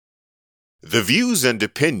The views and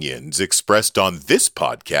opinions expressed on this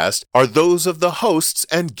podcast are those of the hosts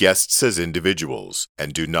and guests as individuals,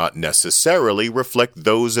 and do not necessarily reflect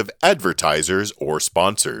those of advertisers or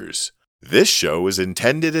sponsors. This show is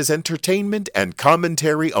intended as entertainment and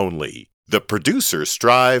commentary only. The producers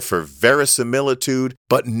strive for verisimilitude,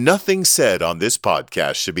 but nothing said on this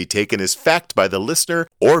podcast should be taken as fact by the listener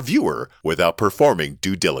or viewer without performing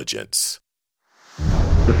due diligence.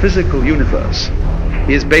 The physical universe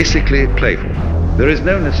is basically playful. There is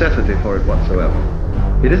no necessity for it whatsoever.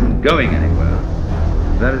 It isn't going anywhere.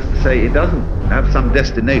 That is to say, it doesn't have some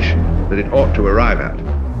destination that it ought to arrive at.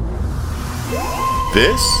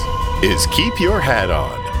 This is Keep Your Hat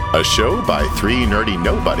On, a show by three nerdy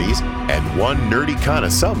nobodies and one nerdy kind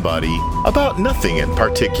of somebody about nothing in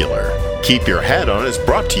particular. Keep Your Hat On is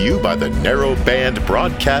brought to you by the Narrowband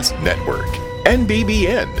Broadcast Network,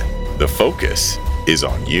 NBBN. The focus is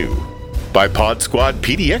on you. By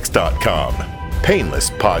PodSquadPDX.com,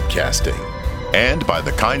 painless podcasting. And by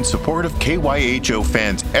the kind support of KYHO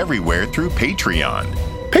fans everywhere through Patreon.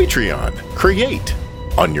 Patreon, create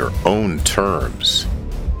on your own terms.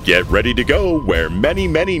 Get ready to go where many,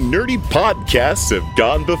 many nerdy podcasts have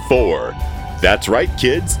gone before. That's right,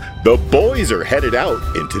 kids. The boys are headed out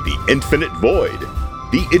into the infinite void,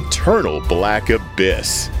 the eternal black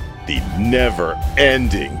abyss, the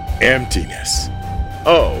never-ending emptiness.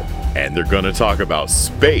 Oh, and they're going to talk about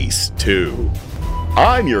space, too.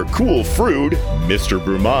 I'm your cool fruit, Mr.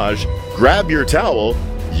 Brumage. Grab your towel.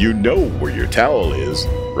 You know where your towel is,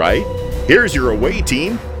 right? Here's your away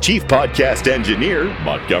team, Chief Podcast Engineer,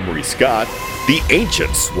 Montgomery Scott, the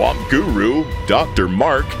ancient swamp guru, Dr.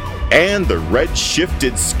 Mark, and the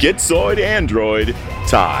red-shifted schizoid android,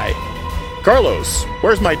 Ty. Carlos,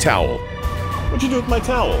 where's my towel? What'd you do with my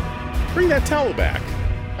towel? Bring that towel back.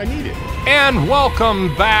 I need it. And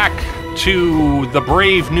welcome back to the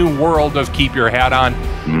brave new world of Keep Your Hat On.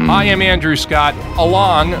 I am Andrew Scott,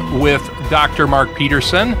 along with Dr. Mark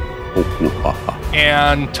Peterson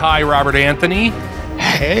and Ty Robert Anthony.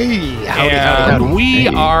 Hey, howdy. We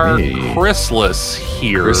are Chrysalis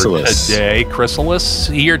here today. Chrysalis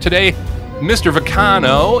here today. Mr.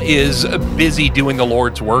 Vicano is busy doing the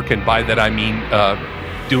Lord's work, and by that I mean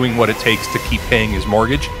doing what it takes to keep paying his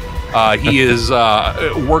mortgage. He is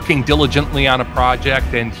working diligently on a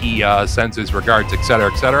project, and he sends his regards, etc.,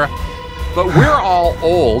 etc. But we're all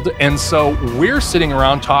old, and so we're sitting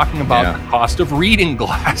around talking about the cost of reading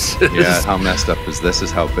glasses. Yeah, how messed up is this?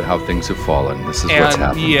 Is how things have fallen. This is what's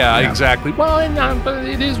happening. Yeah, exactly. Well, but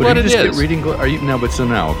it is but what it is. Get reading are you no? But so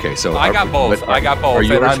now, okay. So I got both. I got both. Are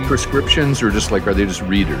yours prescriptions or just like are they just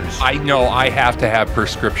readers? I know I have to have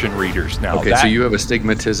prescription readers now. Okay, so you have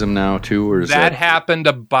astigmatism now too, or is that happened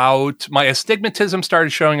about my astigmatism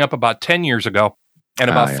started showing up about 10 years ago. And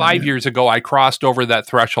about 5 years ago, I crossed over that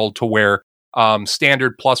threshold to where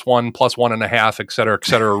standard +1, +1.5, et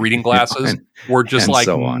cetera, reading glasses were just like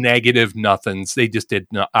so negative nothings. They just did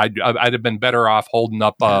not. I'd have been better off holding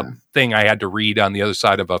up a thing I had to read on the other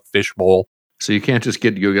side of a fishbowl. So you can't just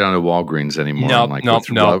get on to Walgreens anymore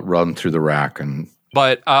and run through the rack and.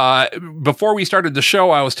 But before we started the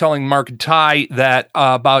show, I was telling Mark and Ty that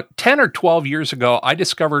about 10 or 12 years ago, I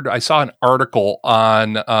saw an article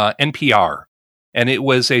on NPR. And it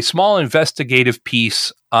was a small investigative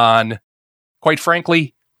piece on, quite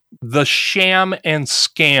frankly, the sham and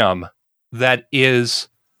scam that is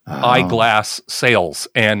eyeglass sales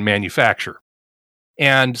and manufacture.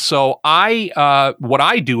 And so what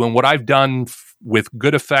I do and what I've done with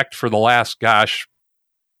good effect for the last,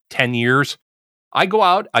 10 years, I go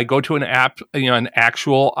out, I go to an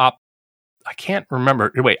actual I can't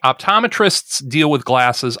remember. Wait, optometrists deal with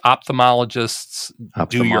glasses. Ophthalmologists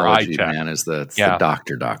do your eye check. Man, is the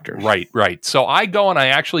doctor. Right. So I go and I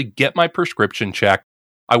actually get my prescription checked.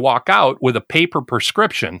 I walk out with a paper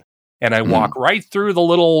prescription, and I walk right through the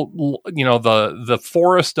little, the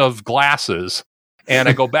forest of glasses, and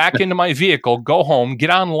I go back into my vehicle, go home, get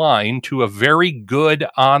online to a very good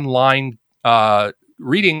online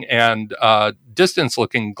reading and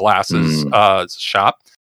distance-looking glasses shop.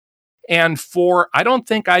 And I don't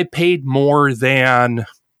think I paid more than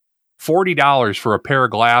 $40 for a pair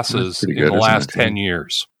of glasses in the last 10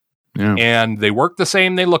 years. Yeah. And they work the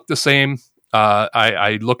same. They look the same.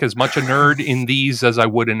 I look as much a nerd in these as I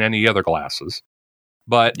would in any other glasses.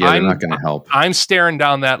 But they're not going to help. I'm staring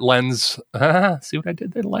down that lens. See what I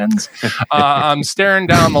did there, lens? I'm staring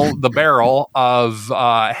down the barrel of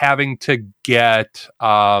having to get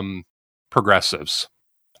progressives.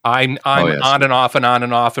 I'm on and off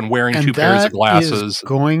and wearing two pairs of glasses. That is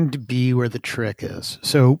going to be where the trick is.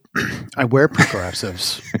 So I wear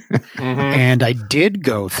progressives, and I did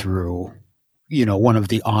go through, one of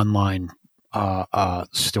the online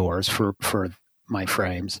stores for my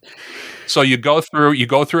frames. So you go through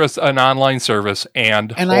an online service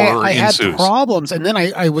and horror I had ensues. problems, and then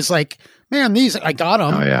I was like, man, I got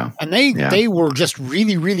them. Oh, yeah. And they were just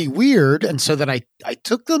really, really weird. And so that I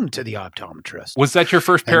took them to the optometrist. Was that your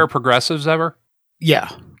first pair of progressives ever? Yeah.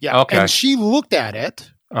 Yeah. Okay. And she looked at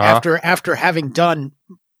it after having done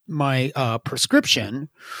my prescription.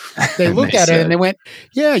 They looked at it and they went,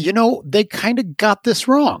 yeah, they kind of got this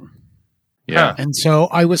wrong. Yeah. And so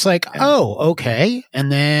I was like, oh, okay.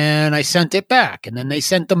 And then I sent it back, and then they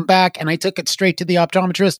sent them back, and I took it straight to the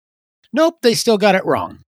optometrist. Nope, they still got it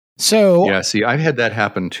wrong. So yeah, see, I've had that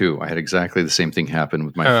happen too. I had exactly the same thing happen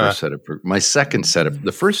with my first set of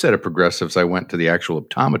the first set of progressives. I went to the actual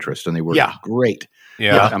optometrist, and they were great.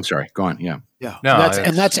 Yeah. I'm sorry. Go on. Yeah. Yeah. No,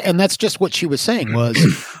 that's just what she was saying was.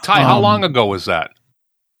 Ty, how long ago was that?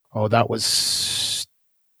 Oh, that was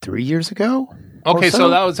 3 years ago. Okay, so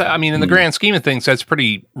that was, in the grand scheme of things, that's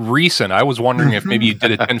pretty recent. I was wondering if maybe you did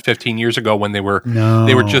it 10, 15 years ago when they were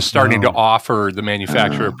just starting to offer the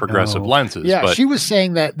manufacture of progressive lenses. Yeah, but, she was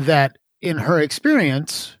saying that in her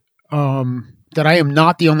experience, that I am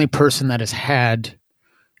not the only person that has had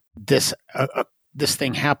this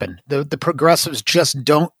thing happen. The progressives just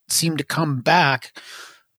don't seem to come back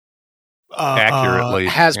accurately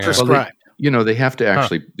as prescribed. They have to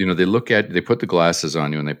actually, they put the glasses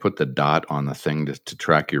on you and they put the dot on the thing to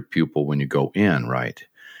track your pupil when you go in, right?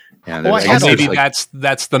 And maybe that's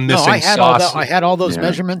the missing sauce. I had all those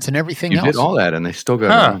measurements and everything else. You did all that, and they still got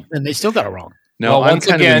it wrong. And they still got it wrong. Now, I'm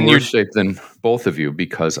kind of in worse shape than both of you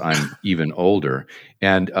because I'm even older.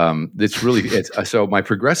 And so my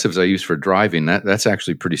progressives I use for driving, that's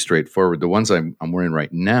actually pretty straightforward. The ones I'm wearing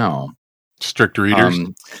right now. Strict readers?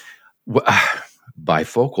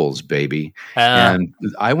 Bifocals, baby. And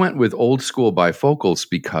I went with old school bifocals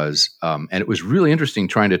because, and it was really interesting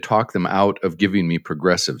trying to talk them out of giving me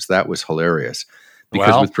progressives. That was hilarious.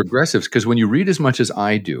 Because with progressives, because when you read as much as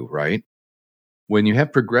I do, right? When you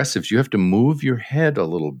have progressives, you have to move your head a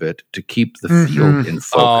little bit to keep the field in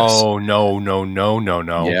focus. Oh, no.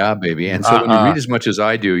 Yeah, baby. And so when you read as much as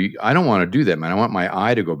I do, I don't want to do that, man. I want my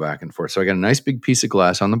eye to go back and forth. So I got a nice big piece of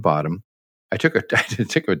glass on the bottom. I took a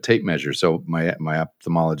tape measure, so my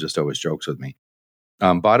ophthalmologist always jokes with me.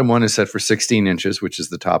 Bottom one is set for 16 inches, which is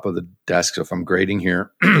the top of the desk. So if I'm grading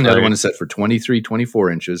here, the other one is set for 23,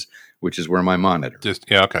 24 inches, which is where my monitor.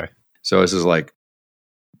 Okay. So this is like,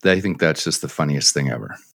 they think that's just the funniest thing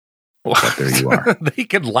ever. But there you are. They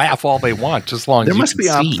can laugh all they want, just as long as there you must be see.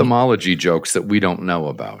 Ophthalmology jokes that we don't know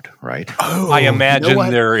about, right? Oh, I imagine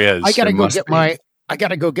there is. I gotta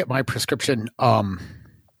go get my prescription.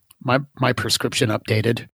 My prescription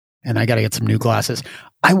updated, and I got to get some new glasses.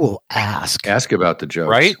 I will ask about the jokes,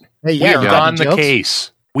 right? Hey, we are on the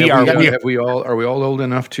case. Are we all old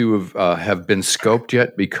enough to have been scoped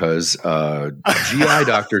yet? Because GI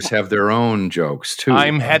doctors have their own jokes too.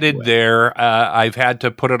 I'm headed there. I've had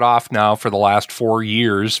to put it off now for the last 4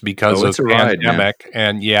 years because of the pandemic.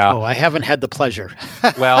 And I haven't had the pleasure.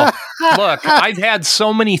 Well, look, I've had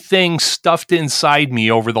so many things stuffed inside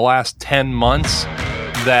me over the last 10 months.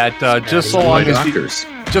 That just so long as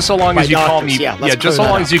you call me, just so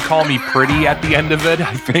long as you call me pretty at the end of it,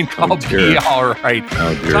 I think I'll be all right.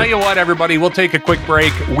 Tell you what, everybody, we'll take a quick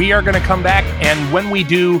break. We are going to come back, and when we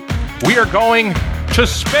do, we are going to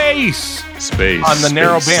space on the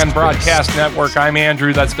Narrowband Broadcast Network. I'm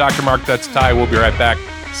Andrew. That's Dr. Mark. That's Ty. We'll be right back.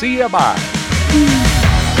 See ya. Bye.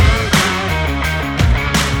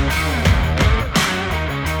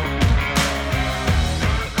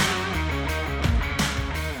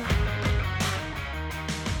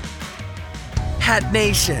 Hat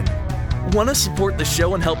Nation. Want to support the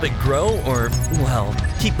show and help it grow or,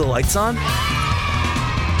 keep the lights on?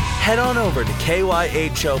 Head on over to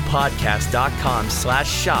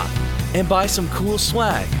kyhopodcast.com/shop and buy some cool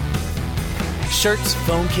swag. Shirts,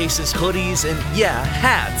 phone cases, hoodies, and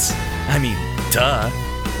hats. I mean, duh.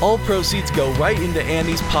 All proceeds go right into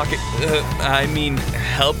Andy's pocket.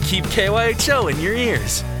 Help keep KYHO in your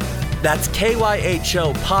ears. That's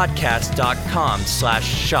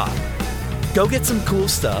kyhopodcast.com/shop. Go get some cool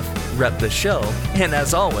stuff, rep the show, and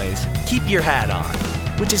as always, keep your hat on,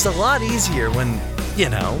 which is a lot easier when, you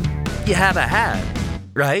have a hat,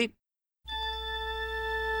 right?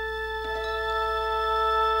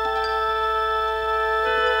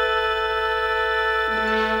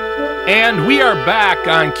 And we are back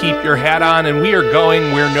on Keep Your Hat On, and we are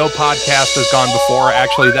going where no podcast has gone before.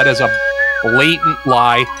 Actually, that is a blatant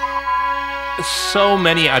lie. So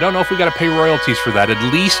many. I don't know if we got to pay royalties for that.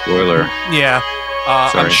 At least. Spoiler. Yeah.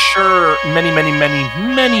 I'm sure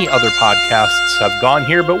many other podcasts have gone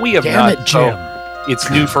here, but we have not. Damn it, Jim. It's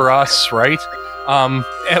new for us, right? And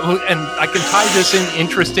I can tie this in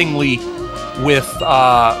interestingly with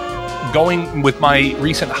going with my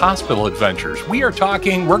recent hospital adventures. We're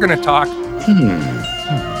going to talk,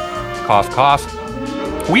 cough,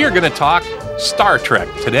 cough. We are going to talk Star Trek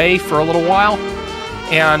today for a little while.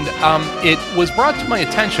 And it was brought to my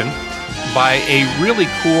attention by a really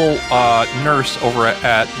cool nurse over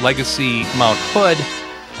at Legacy Mount Hood,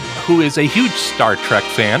 who is a huge Star Trek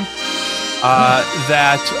fan,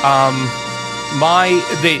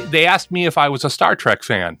 they asked me if I was a Star Trek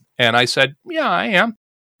fan. And I said, yeah, I am.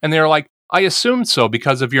 And they're like, I assumed so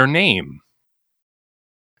because of your name.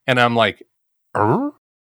 And I'm like,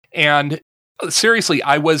 And seriously,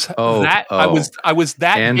 I was that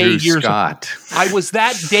Andrew day years Scott. I was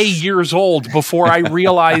that day years old before I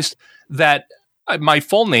realized that my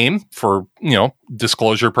full name, for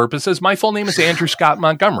disclosure purposes, my full name is Andrew Scott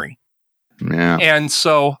Montgomery. Yeah. And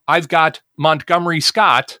so I've got Montgomery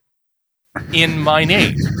Scott in my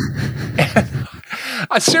name.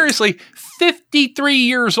 Seriously, 53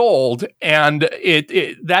 years old, and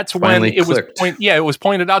that's Finally when it was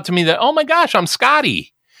pointed out to me that, oh my gosh, I'm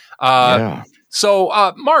Scotty.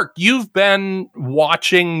 So, Mark, you've been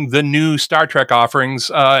watching the new Star Trek offerings.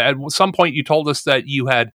 At some point, you told us that you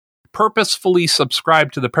had purposefully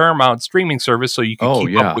subscribed to the Paramount streaming service so you could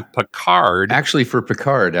keep up with Picard. Actually, for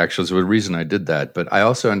Picard, is the reason I did that. But I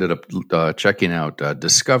also ended up checking out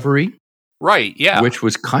Discovery. Right, yeah. Which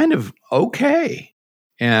was kind of okay.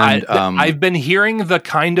 And I've been hearing the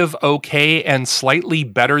kind of okay and slightly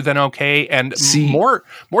better than okay, and more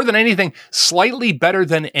than anything, slightly better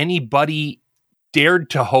than anybody dared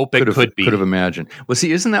to hope it could be. Could have imagined. Well,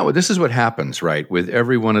 see, this is what happens, right? With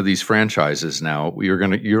every one of these franchises now,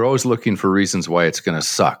 you're always looking for reasons why it's going to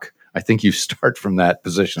suck. I think you start from that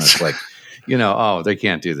position. It's like, they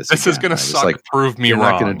can't do this. This is going to suck. Like, prove me wrong.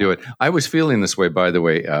 They're not going to do it. I was feeling this way, by the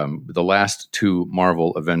way. The last two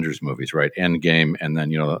Marvel Avengers movies, right? Endgame, and then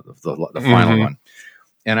the final one.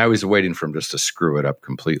 And I was waiting for them just to screw it up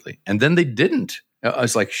completely, and then they didn't. It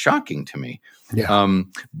was like shocking to me. Yeah.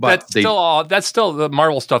 But that's still the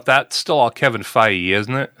Marvel stuff. That's still all Kevin Feige,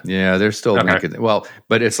 isn't it? Yeah, they're still making it. Well,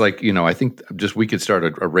 but it's like, I think we could start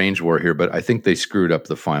a range war here, but I think they screwed up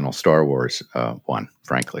the final Star Wars one,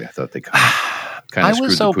 frankly. I thought they kind of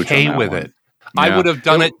screwed the pooch on that with one. it. Yeah. I would have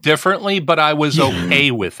done it differently, but I was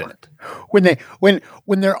okay with it.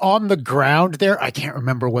 When they're on the ground there, I can't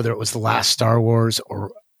remember whether it was the last Star Wars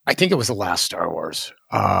or I think it was the last Star Wars,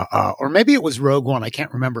 or maybe it was Rogue One. I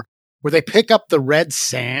can't remember. Where they pick up the red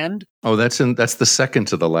sand. Oh, that's the second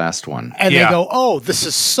to the last one. And they go, "Oh, this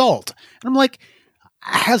is salt." And I'm like,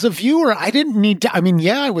 as a viewer, I didn't need to. I mean,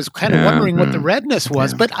 I was kind of wondering what the redness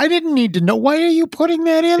was, but I didn't need to know. Why are you putting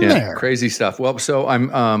that in there? Crazy stuff. Well, so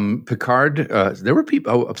I'm Picard. There were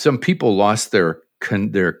people. Some people lost their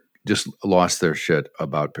shit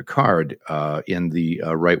about Picard in the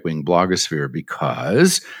right-wing blogosphere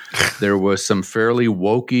because there was some fairly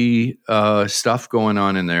wokey stuff going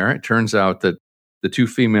on in there. It turns out that the two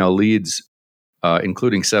female leads,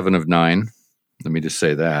 including Seven of Nine, let me just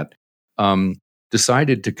say that,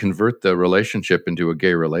 decided to convert the relationship into a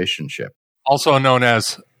gay relationship. Also known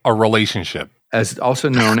as a relationship. Also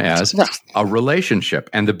known as a relationship.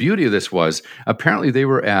 And the beauty of this was apparently they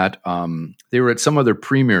were at some other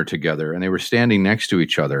premiere together and they were standing next to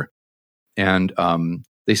each other. And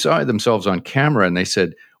they saw themselves on camera and they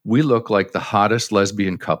said, "We look like the hottest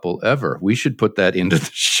lesbian couple ever. We should put that into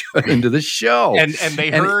the show." And they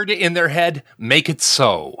heard in their head, "Make it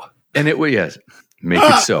so." And it was, yes. Make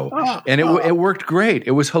it so. And it worked great.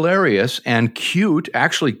 It was hilarious and cute,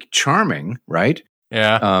 actually charming, right?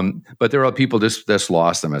 Yeah. But there are people just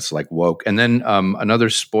lost them. It's like woke. And then another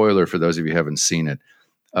spoiler for those of you who haven't seen it,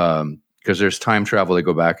 because there's time travel. They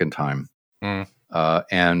go back in time.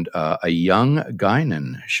 And a young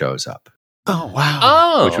Guinan shows up. Oh, wow.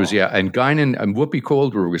 Oh. Which was, and Guinan, and Whoopi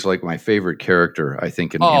Goldberg was like my favorite character, I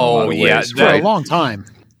think, in a lot of ways. For a long time.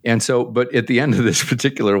 And so, but at the end of this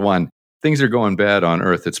particular one, things are going bad on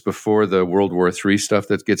Earth. It's before the World War III stuff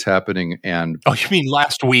that gets happening. And you mean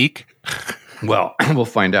last week? Well, we'll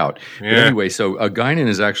find out. Yeah. But anyway, so Guinan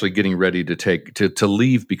is actually getting ready to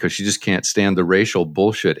leave because she just can't stand the racial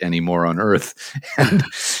bullshit anymore on Earth, and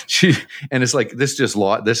it's like this just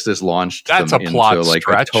launched That's them a plot into like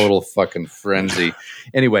stretch. A total fucking frenzy.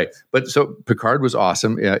 Anyway, but so Picard was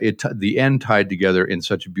awesome. The end tied together in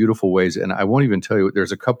such beautiful ways, and I won't even tell you.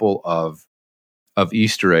 There's a couple of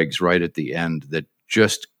Easter eggs right at the end that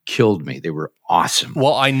just killed me. They were awesome.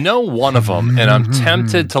 Well, I know one of them, and I'm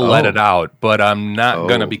tempted to let it out, but I'm not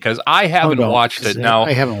going to because I haven't watched it. Now,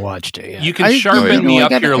 I haven't watched it yet. You can sharpen me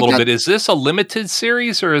up here a little bit. Is this a limited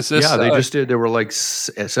series, or is this... Yeah, they just did. There were like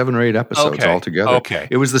 7 or 8 episodes altogether. Okay.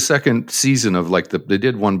 It was the second season of they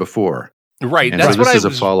did one before. Right. And that's so what this is a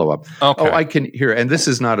follow-up. Okay. Oh, I can hear, and this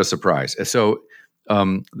is not a surprise. So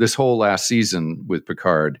this whole last season with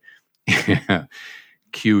Picard,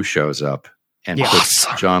 Q shows up and puts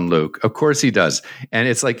Jean-Luc. Of course he does. And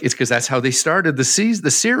it's because that's how they started the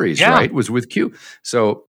series, right? Was with Q.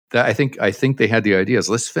 So I think they had the ideas.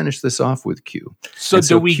 Let's finish this off with Q. So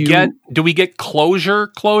do we get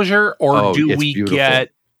closure, or do we beautiful. Get...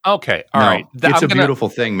 Okay, all right. It's a beautiful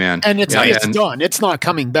thing, man. And it's done. It's not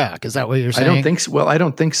coming back. Is that what you're saying? I don't think so. Well, I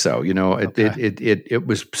don't think so. It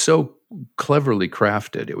was so cleverly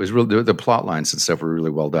crafted. It was really the plot lines and stuff were really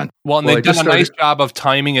well done. Well, and they've done a nice job of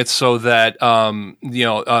timing it so that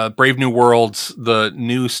Brave New Worlds, the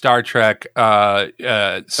new Star Trek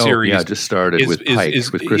series, just started with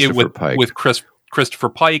Christopher Pike. With Christopher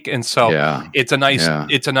Pike, and so it's a nice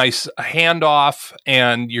handoff,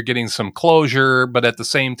 and you're getting some closure, but at the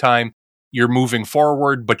same time you're moving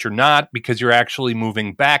forward, but you're not because you're actually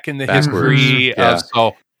moving back in the history.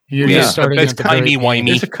 So it's timey-wimey.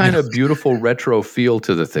 There's a kind of beautiful retro feel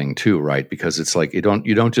to the thing too, right? Because it's like you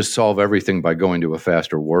don't just solve everything by going to a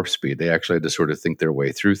faster warp speed. They actually had to sort of think their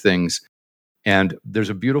way through things. And there's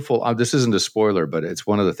a beautiful. This isn't a spoiler, but it's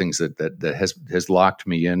one of the things that has locked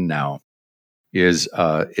me in now. Is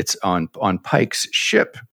it's on Pike's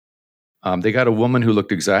ship. They got a woman who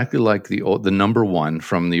looked exactly like the number one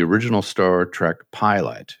from the original Star Trek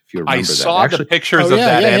pilot. If you remember I saw the pictures of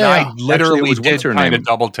that, and I literally did kind of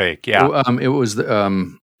double take. Yeah, it was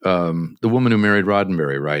the woman who married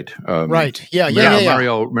Roddenberry, right? Right.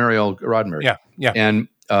 Mariel Roddenberry. Yeah. And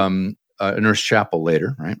Nurse Chapel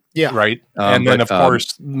later, right? Yeah. Right. And then of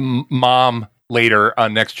course, Mom. Later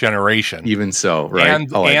on Next Generation. Even so, right? And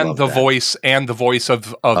the voice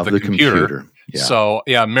of the computer. Yeah. So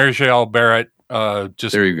Marjolaine Barrett,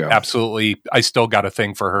 just there you go. Absolutely, I still got a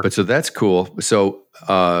thing for her. But so that's cool. So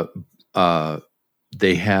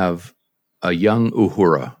they have a young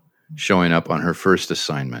Uhura showing up on her first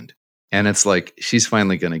assignment. And it's like she's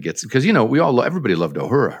finally going to get, because everybody loved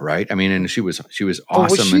Uhura, right? I mean, and she was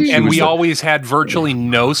awesome, and we always had virtually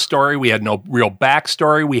no story. We had no real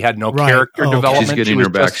backstory. We had no character development. She's getting her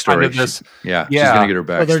backstory. She's going to get her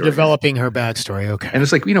backstory. They're developing her backstory. Okay, and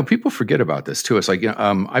it's like people forget about this too. It's like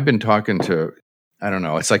I've been talking to. I don't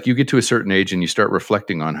know. It's like you get to a certain age and you start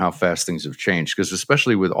reflecting on how fast things have changed. Because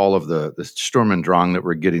especially with all of the Sturm und Drang that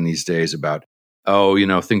we're getting these days about,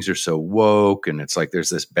 things are so woke, and it's like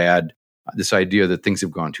there's this idea that things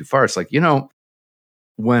have gone too far. It's like,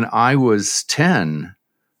 when I was 10,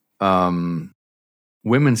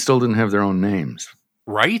 women still didn't have their own names.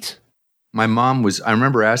 Right? I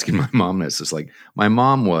remember asking my mom this. It's like, my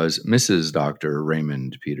mom was Mrs. Dr.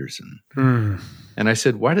 Raymond Peterson. And I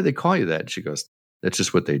said, why do they call you that? And she goes, that's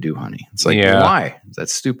just what they do, honey. It's like, why?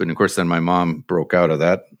 That's stupid. And of course, then my mom broke out of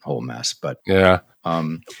that whole mess. But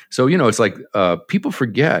so, it's like people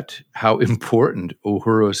forget how important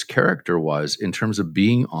Uhura's character was in terms of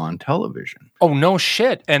being on television. Oh, no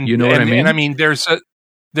shit. And you know what I mean? And I mean, there's a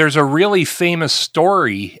really famous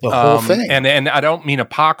story. The whole thing. And I don't mean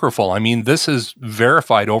apocryphal. I mean, this is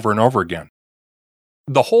verified over and over again.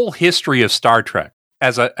 The whole history of Star Trek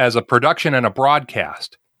as a production and a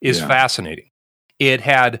broadcast is fascinating. It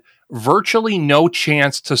had virtually no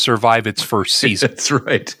chance to survive its first season. That's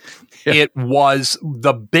right. Yeah. It was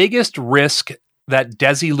the biggest risk that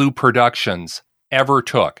Desilu Productions ever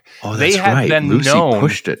took. Oh, that's right. Lucy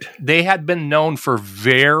pushed it. They had been known for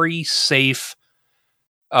very safe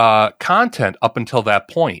content up until that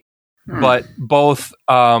point. But both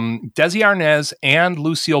Desi Arnaz and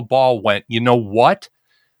Lucille Ball went, you know what?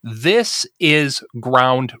 This is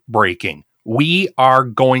groundbreaking. We are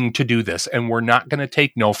going to do this, and we're not going to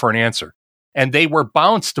take no for an answer. And they were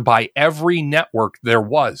bounced by every network there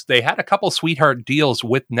was. They had a couple sweetheart deals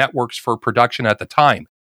with networks for production at the time.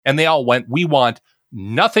 And they all went, we want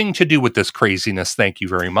nothing to do with this craziness. Thank you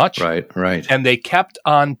very much. Right. And they kept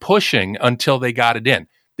on pushing until they got it in.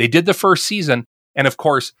 They did the first season. And of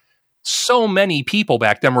course, so many people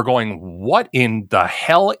back then were going, what in the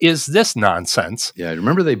hell is this nonsense? Yeah,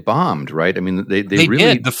 remember they bombed, right? I mean, they really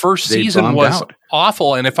did. The first season was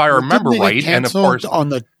awful, and if I remember right, and of course on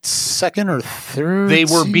the second or third,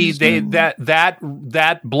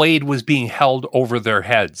 that blade was being held over their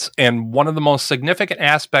heads, and one of the most significant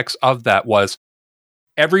aspects of that was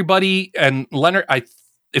everybody and Leonard.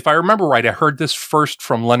 If I remember right, I heard this first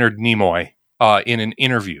from Leonard Nimoy in an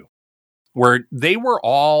interview. where they were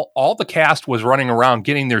all the cast was running around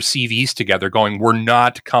getting their CVs together going, we're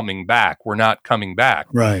not coming back. We're not coming back.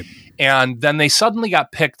 Right. And then they suddenly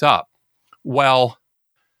got picked up. Well,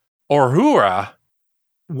 Uhura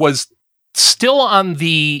was still on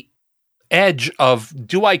the edge of,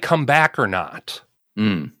 do I come back or not?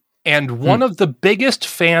 Mm. And one of the biggest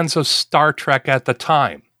fans of Star Trek at the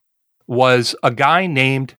time was a guy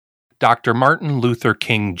named Dr. Martin Luther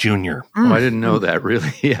King Jr. Oh, I didn't know that, really.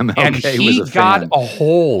 MLK And he was a got fan. a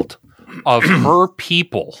hold of her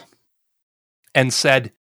people and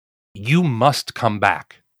said, you must come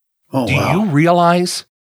back. Oh, Do wow. you realize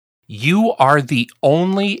you are the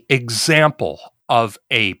only example of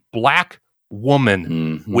a black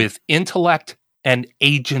woman Mhm. with intellect and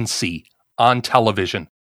agency on television?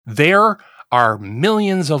 There are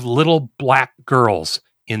millions of little black girls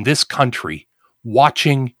in this country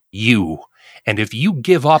watching you. And if you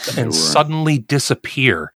give up and Sure. suddenly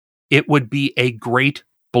disappear, it would be a great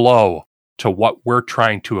blow to what we're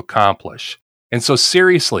trying to accomplish. And so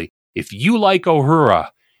seriously, if you like Uhura,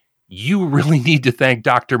 you really need to thank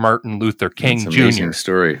Dr. Martin Luther King That's an Jr. amazing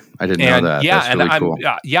story. I didn't know that. Yeah, That's really cool.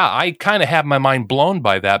 I kind of had my mind blown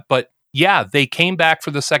by that. But yeah, they came back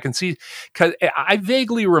for the second season. Because I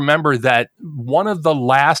vaguely remember that one of the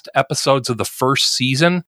last episodes of the first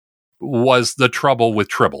season was The Trouble with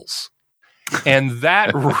Tribbles. And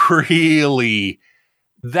that really,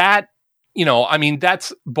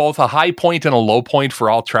 that's both a high point and a low point for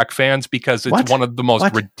all Trek fans because it's What? one of the most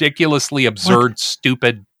What? ridiculously absurd,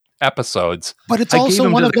 stupid episodes. But it's I gave also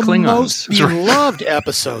them one to of the the Klingons. most beloved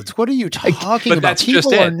episodes. What are you talking but about? that's just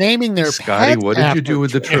People are it. naming their Scotty, pets what did you after do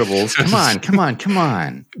with the Trek. Tribbles? Come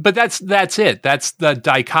on. But that's it. That's the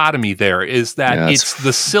dichotomy there is that Yeah,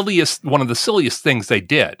 it's one of the silliest things they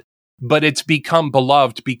did, but it's become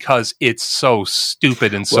beloved because it's so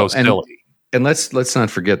stupid and so Well, and- silly. And let's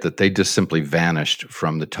not forget that they just simply vanished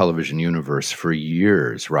from the television universe for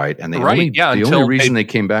years, right? And the only reason they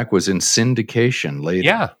came back was in syndication later.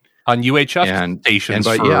 Yeah, on UHF stations.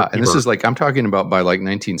 And this is like I'm talking about by like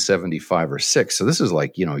 1975 or 6. So this is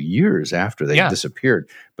like years after they disappeared.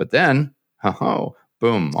 But then,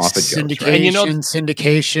 boom, off it goes. Syndication, right?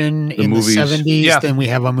 syndication in movies. the 70s. Yeah. Then we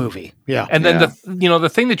have a movie. Yeah, And then the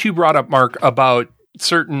thing that you brought up, Mark, about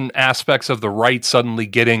certain aspects of the right suddenly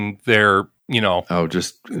getting their They're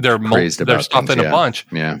crazed their about stuff things. in a bunch.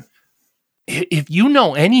 Yeah. If you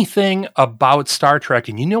know anything about Star Trek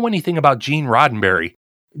and you know anything about Gene Roddenberry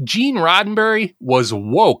was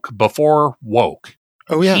woke before woke.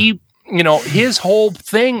 Oh yeah. He, his whole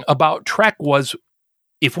thing about Trek was,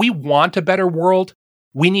 if we want a better world,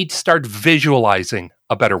 we need to start visualizing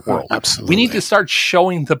a better world. Absolutely. We need to start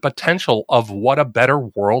showing the potential of what a better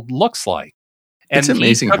world looks like. And It's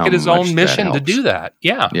amazing he took how it his much own that mission to helps. do that.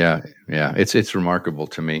 Yeah. Yeah. It's remarkable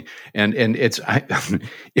to me, and it's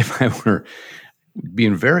if I were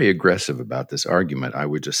being very aggressive about this argument, I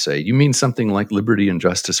would just say, you mean something like liberty and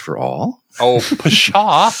justice for all? Oh,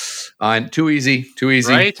 pshaw. Too easy.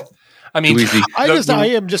 Right? I mean, Too easy. I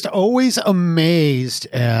am just always amazed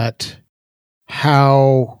at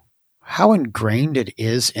how ingrained it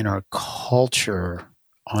is in our culture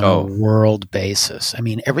on a world basis. I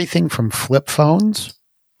mean, everything from flip phones,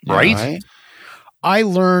 right? I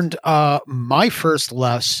learned my first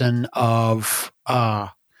lesson of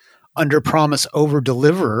under promise, over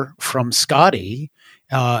deliver from Scotty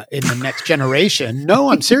in the Next Generation.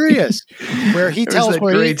 No, I'm serious. Where he There's tells that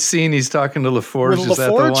where great scene. He's talking to LaForge. Little Is that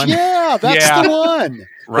the LaForge? one? Yeah, that's Yeah. the one.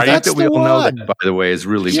 Right. The fact That's that we the all know one. that, by the way, is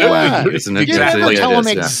really Yeah. wacky, isn't it? You never Exactly. tell him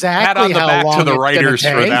It is, yeah. Pat exactly on the how back long to the it's gonna writers for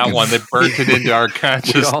take. that one that burnt it into our We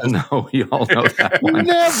consciousness. all know that one.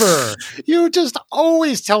 Never. You just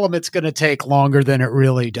always tell him it's going to take longer than it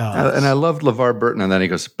really does. And I loved LeVar Burton, and then he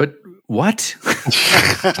goes, "But what?"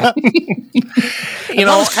 That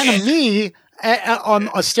was kind of me on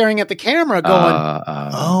staring at the camera going,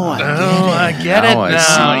 I get it now I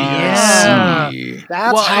now. see. Yeah.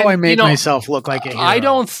 that's Well, how and, I make myself look like a hero. I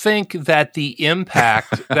don't think that the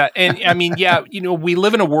impact that, and I mean, we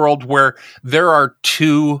live in a world where there are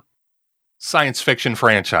two science fiction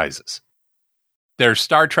franchises. There's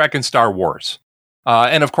Star Trek and Star Wars.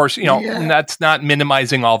 And of course, that's not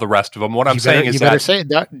minimizing all the rest of them. What I'm saying is you better say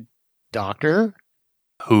it, Doctor.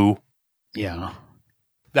 Who? Yeah.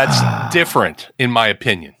 That's different, in my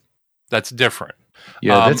opinion. That's different.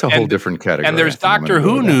 Yeah, that's a whole and- different category. And there's I think I'm Doctor gonna go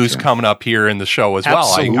Who with that, news too. coming up here in the show as well.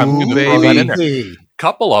 I'm Absolutely, going to throw that in there. baby.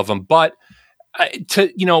 Couple of them, but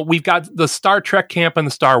we've got the Star Trek camp and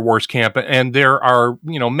the Star Wars camp, and there are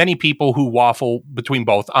many people who waffle between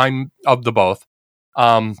both. I'm of the both.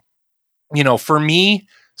 For me,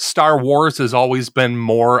 Star Wars has always been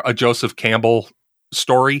more a Joseph Campbell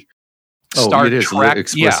story. Star Trek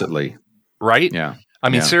explicitly, right? Yeah. I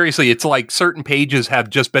mean, seriously, it's like certain pages have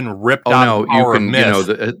just been ripped out of Power of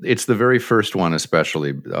Myth. It's the very first one,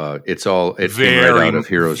 especially. It's very, right out of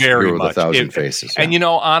Hero of a Thousand Faces. And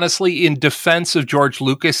honestly, in defense of George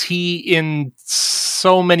Lucas, he, in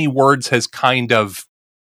so many words, has kind of.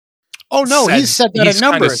 Oh no, he's said that a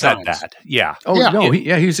number of times. That. Yeah. Oh yeah. No,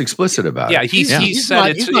 he's explicit about it. Yeah, he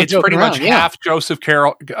said it's pretty much half Joseph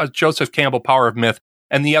Campbell, Power of Myth.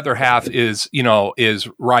 And the other half is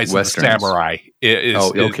Rise of the Samurai.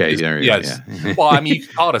 Yes. Well, I mean, you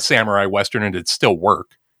could call it a samurai western, and it'd still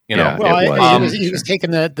work. He was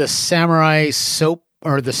taking the samurai soap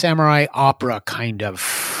or the samurai opera kind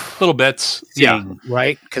of little bits, thing,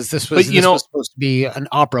 right? Because this was supposed to be an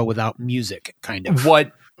opera without music, kind of.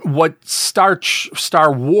 What Star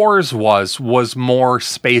Wars was more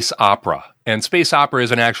space opera. And space opera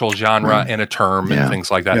is an actual genre and a term and things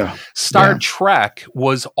like that. Yeah. Star Trek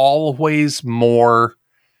was always more,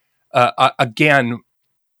 again,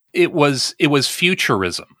 it was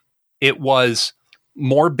futurism. It was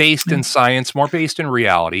more based in science, more based in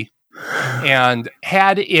reality, and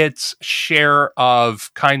had its share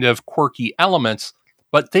of kind of quirky elements,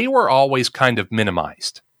 but they were always kind of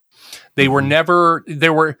minimized. They were never,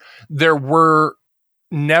 there were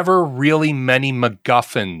never really many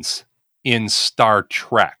MacGuffins in Star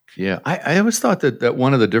Trek. Yeah, I always thought that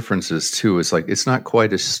one of the differences too is like it's not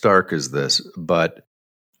quite as stark as this, but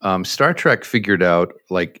Star Trek figured out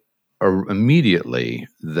like immediately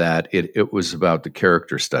that it was about the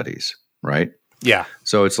character studies, right? Yeah.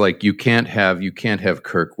 So it's like you can't have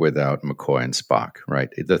Kirk without McCoy and Spock, right?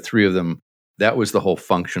 The three of them. That was the whole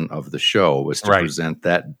function of the show, was to present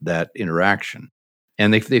that interaction.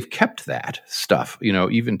 And they've kept that stuff,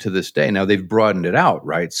 even to this day. Now they've broadened it out,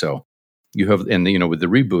 right? So you have, and with the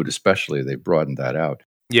reboot especially, they've broadened that out.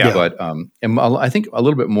 Yeah. But and I think a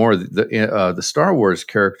little bit more, the Star Wars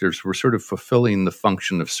characters were sort of fulfilling the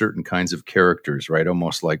function of certain kinds of characters, right?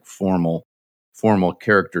 Almost like formal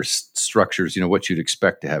character structures, what you'd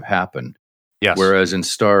expect to have happen. Yes. Whereas in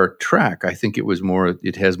Star Trek, I think it was more.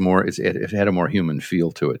 It had a more human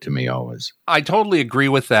feel to it. To me, always. I totally agree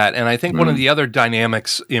with that, and I think one of the other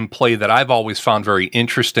dynamics in play that I've always found very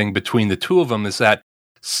interesting between the two of them is that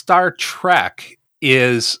Star Trek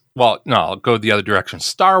is I'll go the other direction.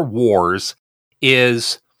 Star Wars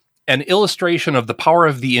is an illustration of the power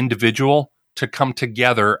of the individual to come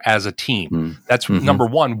together as a team. That's number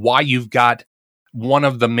one. Why you've got one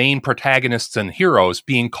of the main protagonists and heroes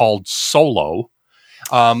being called Solo,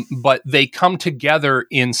 but they come together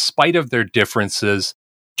in spite of their differences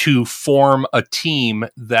to form a team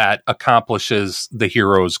that accomplishes the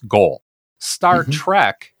hero's goal. Star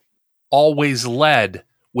Trek always led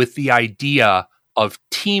with the idea of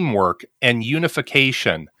teamwork and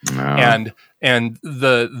unification and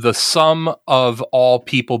the sum of all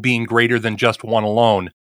people being greater than just one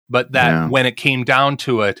alone, but that when it came down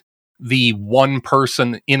to it, the one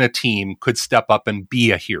person in a team could step up and be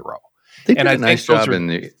a hero. They did a nice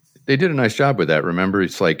job with that. Remember,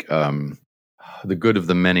 it's like the good of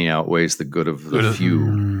the many outweighs the good of the few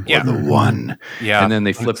or the one. Yeah. And then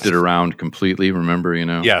they flipped it around completely, remember,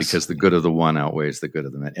 because the good of the one outweighs the good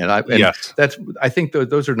of the many. And I think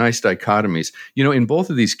those are nice dichotomies. In both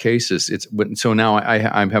of these cases, so now I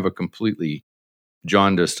have a completely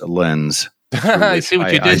jaundiced lens. I see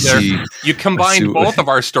what you did there. You combined both of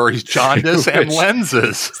our stories, jaundice and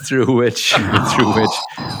lenses. Through which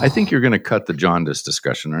I think you're going to cut the jaundice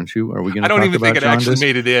discussion, aren't you? Are we going to? I don't even think it actually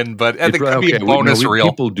made it in, but I think it could be a bonus reel.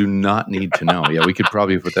 People do not need to know. Yeah, we could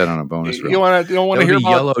probably put that on a bonus reel. You don't want to hear about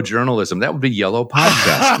yellow journalism? That would be yellow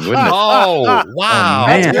podcasting, wouldn't it? Oh, wow!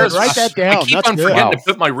 Man, write that down. I keep on forgetting to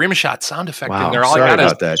put my rim shot sound effect in there. Sorry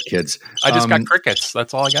about that, kids. I just got crickets.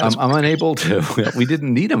 That's all I got. I'm unable to. We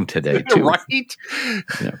didn't need them today, too. Right?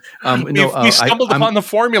 Yeah. We stumbled upon the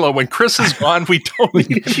formula. When Chris is gone, we don't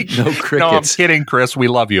need no crickets. No, I'm kidding, Chris. We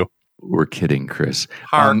love you. We're kidding, Chris.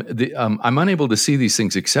 I'm unable to see these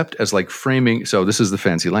things except as like framing. So this is the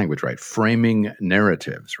fancy language, right? Framing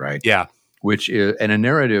narratives, right? Yeah. Which is, and a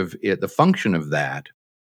narrative, the function of that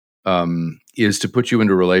is to put you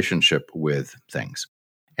into relationship with things.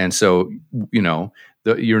 And so,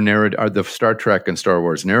 your narrative, the Star Trek and Star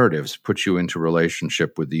Wars narratives put you into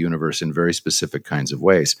relationship with the universe in very specific kinds of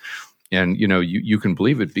ways. And, you can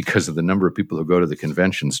believe it because of the number of people who go to the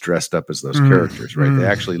conventions dressed up as those characters, right? They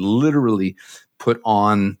actually literally put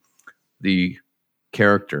on the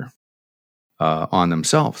character on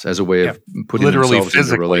themselves as a way of putting themselves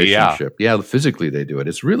into a relationship. Yeah, physically they do it.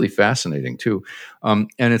 It's really fascinating too. And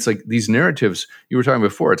it's like these narratives you were talking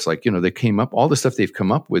before, it's like, they came up, all the stuff they've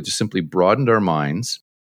come up with just simply broadened our minds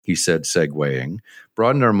he said, segueing,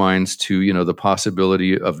 broadened our minds to, the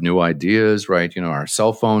possibility of new ideas, right? Our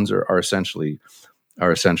cell phones are essentially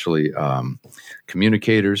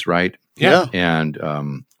communicators, right? Yeah. And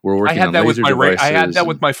we're working on laser devices. I had that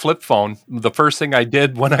with my flip phone. The first thing I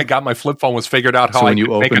did when I got my flip phone was figured out how I could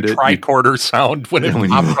make a tricorder sound when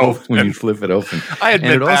you flip it open. I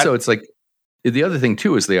admit and that. Also, it's like the other thing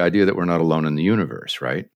too is the idea that we're not alone in the universe,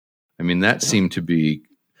 right? I mean, that seemed to be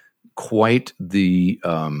quite the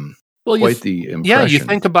the impression. Yeah, you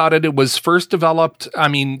think about it. It was first developed. I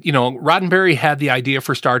mean, Roddenberry had the idea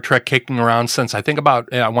for Star Trek kicking around since I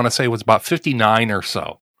want to say it was about 59 or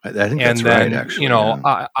so. I think that's right. Actually,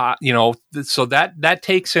 so that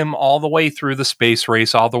takes him all the way through the space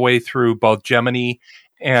race, all the way through both Gemini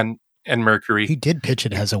and Mercury. He did pitch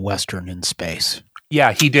it as a Western in space.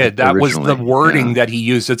 Yeah, he did. That was the wording that he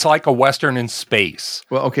used. It's like a Western in space.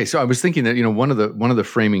 Well, okay. So I was thinking that one of the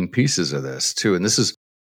framing pieces of this too, and this is,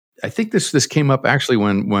 I think this came up actually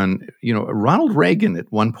when Ronald Reagan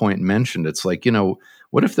at one point mentioned, it's like,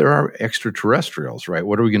 what if there are extraterrestrials, right?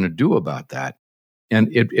 What are we going to do about that? And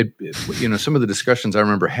it some of the discussions I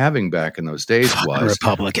remember having back in those days was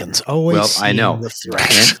Republicans always. Well, I know,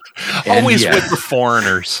 always with the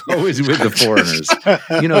foreigners, always with the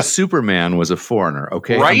foreigners. Superman was a foreigner.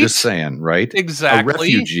 Okay, right? I'm just saying, right? Exactly, a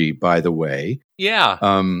refugee, by the way. Yeah.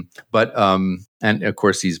 And of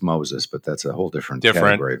course he's Moses, but that's a whole different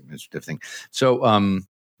category. It's a different thing. So,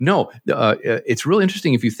 no, it's real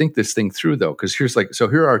interesting if you think this thing through, though, because here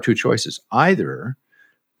are our two choices: either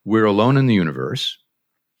we're alone in the universe.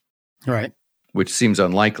 Right. Which seems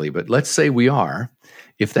unlikely, but let's say we are.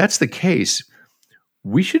 If that's the case,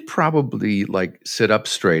 we should probably sit up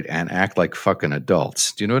straight and act like fucking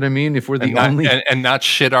adults. Do you know what I mean? If we're and not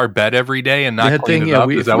shit our bed every day and not clean it up.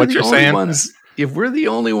 Is that what you're saying? If we're the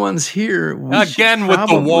only ones here, with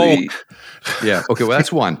the woke. Yeah. Okay. Well,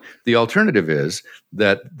 that's one. The alternative is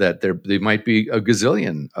that there might be a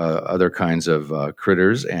gazillion other kinds of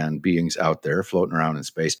critters and beings out there floating around in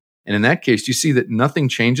space. And in that case, you see that nothing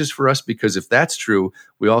changes for us, because if that's true,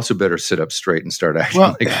 we also better sit up straight and start acting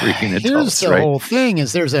like freaking adults. Here's the whole thing: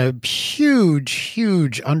 is there's a huge,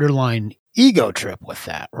 huge underlying ego trip with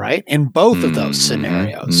that, right? In both of those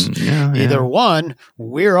scenarios. Either one,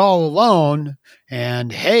 we're all alone,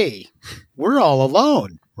 and hey, we're all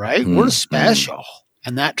alone, right? We're special.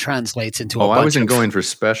 And that translates into a bunch I wasn't going for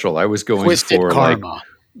special. I was going for karma.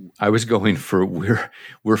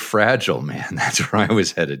 We're fragile, man. That's where I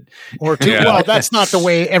was headed. Well, that's not the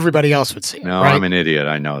way everybody else would see it. No, right? I'm an idiot.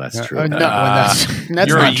 I know that's true. That's not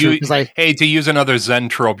true. Hey, to use another Zen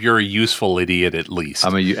trope, you're a useful idiot at least.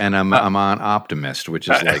 I'm an optimist, which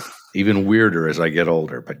is even weirder as I get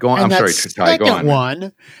older. But go on. I'm sorry, Ty. Go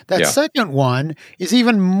on. Second one is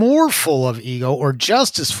even more full of ego, or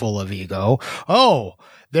just as full of ego. Oh,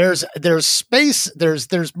 there's space.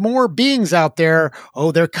 There's more beings out there.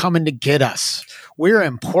 Oh, they're coming to get us. We're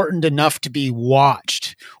important enough to be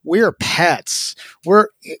watched. We're pets.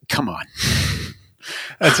 Come on.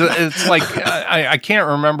 It's like I can't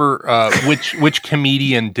remember which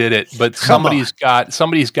comedian did it, but somebody's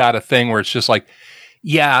got a thing where it's just like,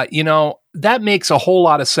 yeah, that makes a whole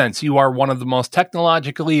lot of sense. You are one of the most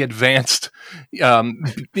technologically advanced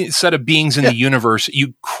set of beings in the universe.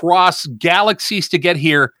 You cross galaxies to get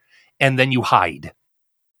here, and then you hide.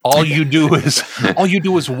 All you do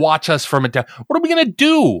is watch us from a down. What are we going to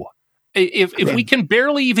do? If we can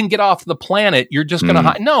barely even get off the planet, you're just going to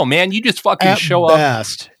hide. No, man, you just fucking show up.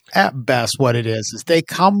 At best, what it is they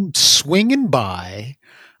come swinging by.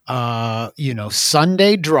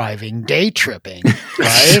 Sunday driving, day tripping,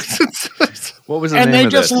 right? What was the name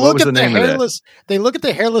of this? Look at the hairless. They look at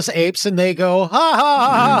the hairless apes and they go, ha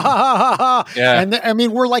ha ha ha ha ha. Yeah.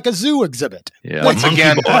 And we're like a zoo exhibit. Yeah.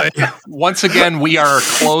 Once again, we are a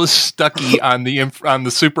closed stucky on the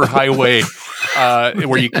superhighway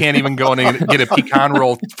where you can't even go and get a pecan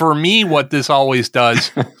roll. For me, what this always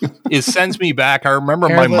does is sends me back. I remember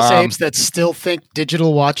hairless my mom. Apes that still think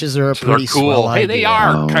digital watches are pretty cool. Hey, idea. They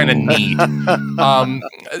are kind of neat.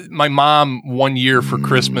 My mom one year for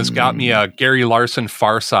Christmas got me a Gary Larson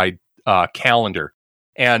Far Side calendar,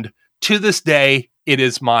 and to this day, it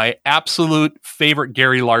is my absolute favorite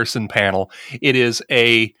Gary Larson panel. It is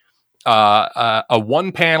a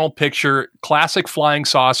one panel picture, classic flying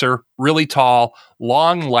saucer, really tall,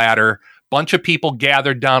 long ladder, bunch of people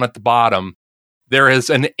gathered down at the bottom. There is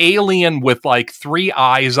an alien with like 3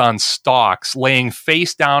 eyes on stalks laying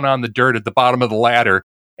face down on the dirt at the bottom of the ladder.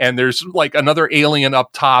 And there's like another alien up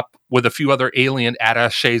top with a few other alien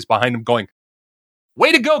attaches behind him going,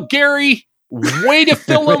 way to go, Gary. Way to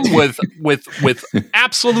fill him with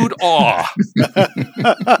absolute awe.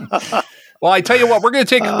 Well, I tell you what, we're going to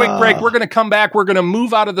take a quick break. We're going to come back. We're going to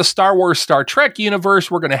move out of the Star Wars, Star Trek universe.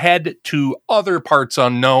 We're going to head to other parts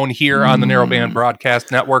unknown here on the Narrowband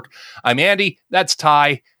Broadcast Network. I'm Andy. That's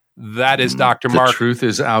Ty. That is Dr. Mark. The truth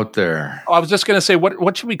is out there. I was just going to say,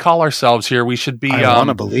 what should we call ourselves here? We should be. I want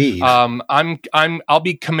to believe. I'll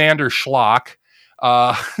be Commander Schlock.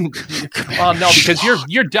 Well, no, because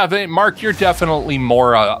you're definitely Mark. You're definitely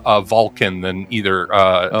more a Vulcan than either.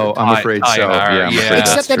 I'm afraid so. Yeah, I'm afraid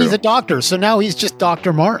except that he's a doctor, so now he's just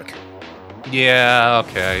Dr. Mark. Yeah.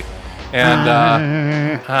 Okay. And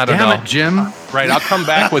I don't know, Damn it, Jim. Right. I'll come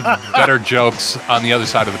back with better jokes on the other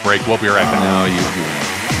side of the break. We'll be right back.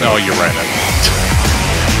 No, you're right.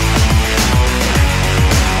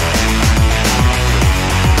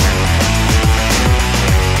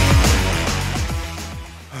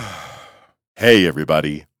 Hey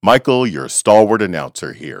everybody, Michael, your stalwart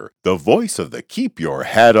announcer here, the voice of the Keep Your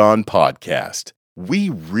Hat On podcast.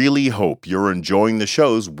 We really hope you're enjoying the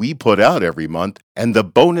shows we put out every month and the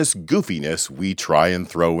bonus goofiness we try and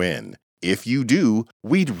throw in. If you do,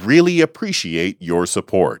 we'd really appreciate your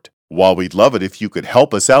support. While we'd love it if you could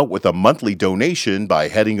help us out with a monthly donation by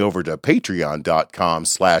heading over to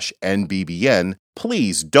patreon.com/NBBN,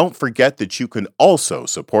 please don't forget that you can also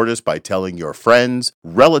support us by telling your friends,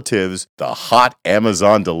 relatives, the hot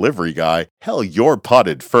Amazon delivery guy, hell, your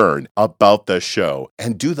potted fern, about the show,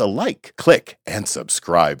 and do the like, click, and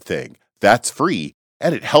subscribe thing. That's free,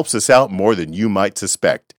 and it helps us out more than you might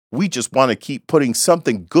suspect. We just want to keep putting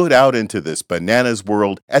something good out into this bananas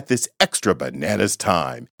world at this extra bananas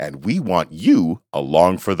time, and we want you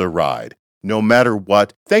along for the ride. No matter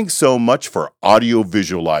what, thanks so much for audio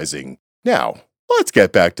visualizing. Now, let's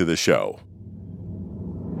get back to the show.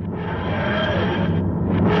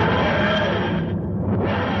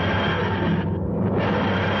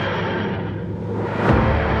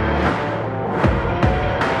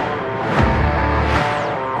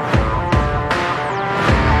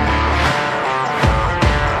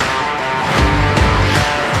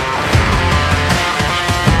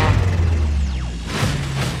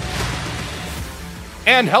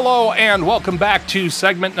 And hello and welcome back to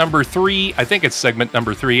segment number 3. I think it's segment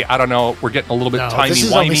number 3. I don't know. We're getting a little bit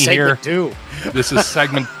timey-wimey here. This is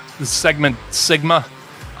segment Sigma.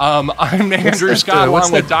 I'm Andrew Scott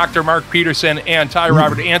along with Dr. Mark Peterson and Ty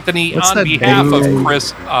Robert Anthony on behalf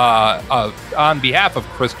of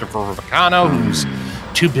Christopher Vicano, who's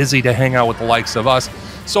too busy to hang out with the likes of us.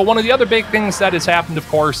 So one of the other big things that has happened, of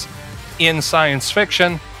course, in science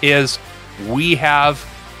fiction is we have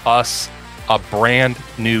us a brand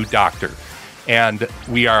new Doctor. And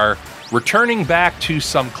we are returning back to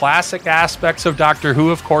some classic aspects of Doctor Who.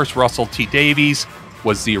 Of course, Russell T Davies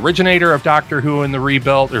was the originator of Doctor Who in the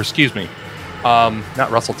rebuild, or excuse me,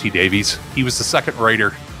 not Russell T Davies. He was the second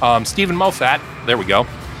writer. Stephen Moffat, there we go,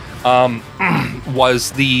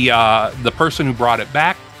 was the person who brought it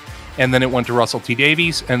back. And then it went to Russell T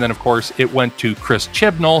Davies. And then, of course, it went to Chris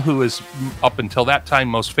Chibnall, who is, up until that time,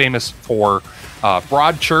 most famous for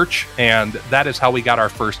Broadchurch. And that is how we got our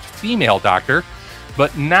first female Doctor.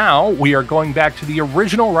 But now we are going back to the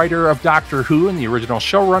original writer of Doctor Who and the original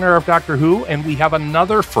showrunner of Doctor Who. And we have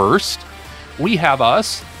another first. We have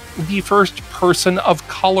us, the first person of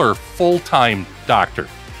color full-time Doctor.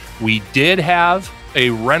 We did have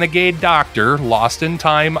a renegade Doctor lost in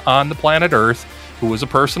time on the planet Earth, who was a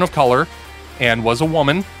person of color and was a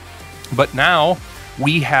woman. But now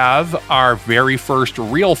we have our very first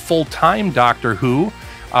real full-time Doctor Who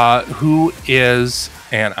is,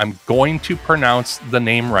 and I'm going to pronounce the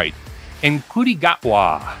name right, Ncuti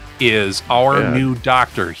Gatwa is our new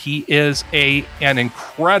Doctor. He is an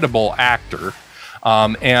incredible actor.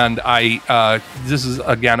 And this is,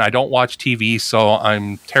 again, I don't watch TV, so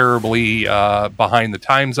I'm terribly behind the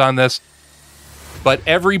times on this. But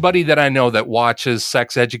everybody that I know that watches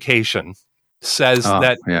Sex Education says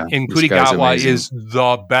that Ncuti Gatwa is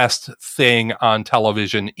the best thing on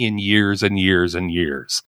television in years and years and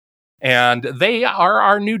years. And they are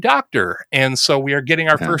our new Doctor. And so we are getting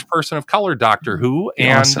our first person of color Doctor Who.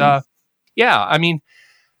 And awesome. I mean,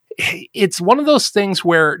 it's one of those things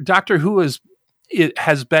where Doctor Who has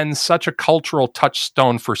been such a cultural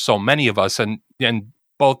touchstone for so many of us. And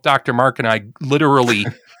both Dr. Mark and I literally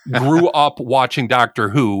grew up watching Doctor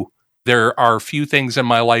Who. There are a few things in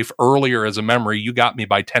my life earlier as a memory. You got me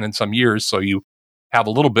by 10 and some years, so you have a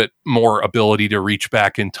little bit more ability to reach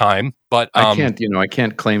back in time. But I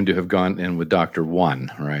can't claim to have gone in with Doctor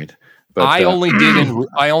One, right? But I only did in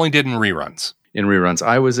reruns. In reruns,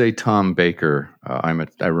 I was a Tom Baker. I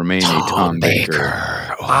remain a Tom Baker.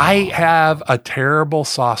 I have a terrible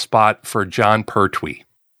soft spot for John Pertwee.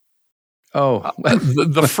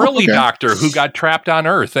 the frilly doctor who got trapped on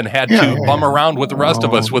Earth and had to bum around with the rest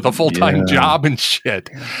of us with a full-time job and shit.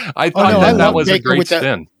 I thought that was a great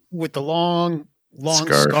spin. With the long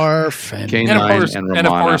scarf and of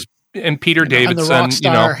course, Peter Davidson, and the rock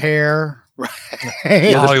star hair.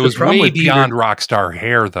 It was way beyond rock star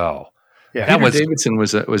hair, though. Yeah, Peter Davidson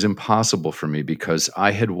was impossible for me because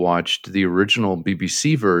I had watched the original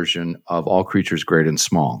BBC version of All Creatures Great and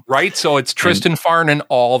Small. Right, so it's Tristan Farnon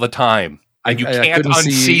all the time. And you can't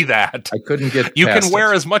unsee that. I couldn't get. You can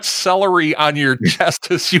wear as much celery on your chest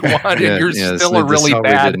as you want, and you're still a really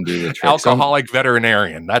bad alcoholic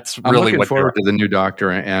veterinarian. That's really I'm looking forward to the new Doctor.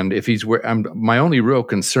 And if he's my only real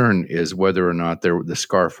concern is whether or not the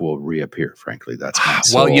scarf will reappear. Frankly, that's my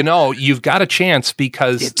soul. Well, you've got a chance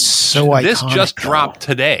because this just dropped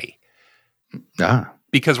today.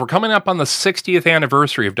 Because we're coming up on the 60th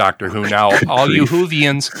anniversary of Doctor Who now. All you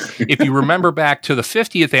Whovians, if you remember back to the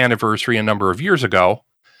 50th anniversary a number of years ago,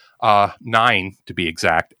 9 to be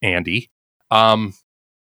exact, Andy,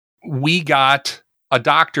 we got a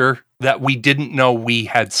Doctor that we didn't know we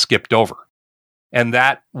had skipped over. And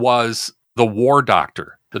that was the War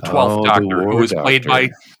Doctor, the 12th Doctor, who was played by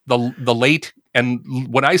the late, and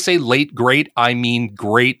when I say late great, I mean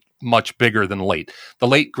great, much bigger than late. The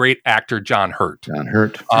late great actor John Hurt.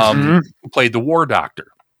 Who played the War Doctor.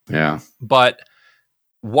 Yeah. But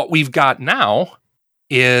what we've got now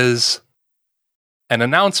is an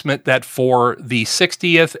announcement that for the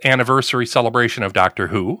 60th anniversary celebration of Doctor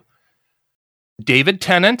Who, David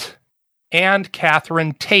Tennant and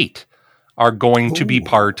Catherine Tate are going to be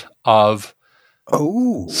part of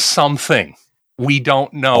something. We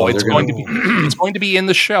don't know. It's going to be in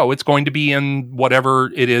the show. It's going to be in whatever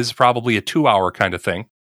it is, probably a 2-hour kind of thing.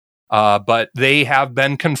 But they have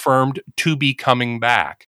been confirmed to be coming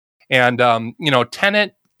back. And,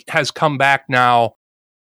 Tennant has come back now,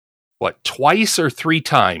 twice or 3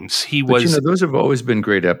 times? Those have always been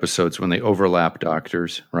great episodes when they overlap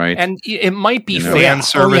Doctors, right? And it might be fan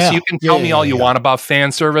service. You can tell me all you want about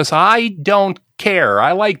fan service. I don't care.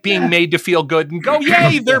 I like being made to feel good and go,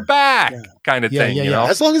 yay, they're back, kind of thing. You know?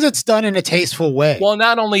 As long as it's done in a tasteful way. Well,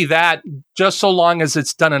 not only that, just so long as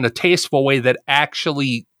it's done in a tasteful way that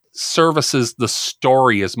actually services the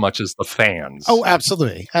story as much as the fans. Oh,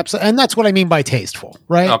 absolutely. Absolutely. And that's what I mean by tasteful,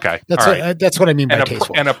 right? Okay. That's what I mean by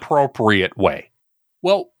tasteful. An appropriate way.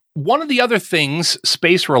 Well, one of the other things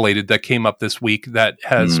space-related that came up this week that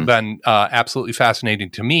has been absolutely fascinating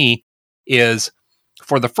to me is,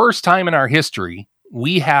 for the first time in our history,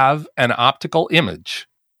 we have an optical image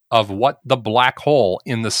of what the black hole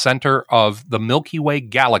in the center of the Milky Way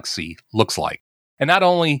galaxy looks like. And not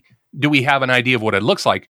only do we have an idea of what it looks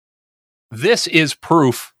like, this is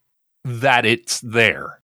proof that it's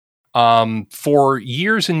there. For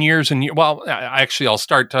years and years and years. Well, actually, I'll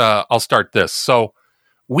start this. So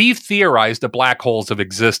we've theorized that black holes have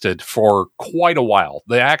existed for quite a while.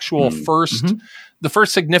 The actual the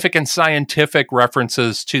first significant scientific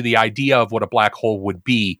references to the idea of what a black hole would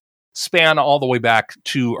be span all the way back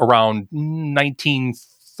to around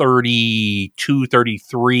 1932,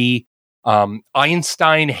 33.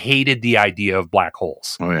 Einstein hated the idea of black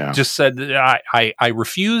holes. Oh, yeah. Just said, I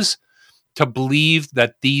refuse to believe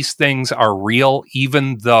that these things are real,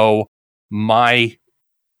 even though my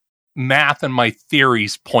math and my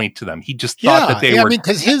theories point to them. He just thought that they were.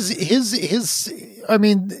 Because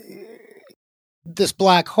this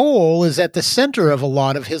black hole is at the center of a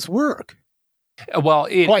lot of his work. Well,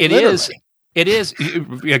 it is. It is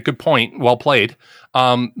a good point. Well played.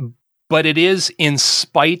 But it is in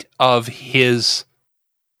spite of his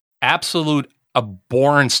absolute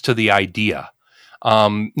abhorrence to the idea.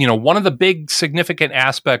 One of the big significant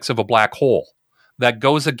aspects of a black hole that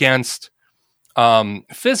goes against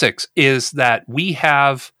physics is that we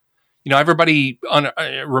have, everybody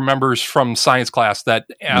remembers from science class that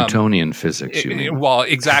Newtonian physics. Well,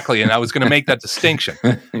 exactly, and I was going to make that distinction.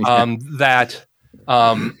 That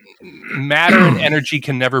matter and energy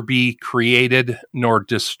can never be created nor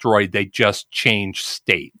destroyed. They just change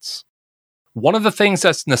states. One of the things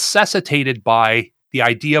that's necessitated by the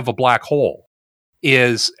idea of a black hole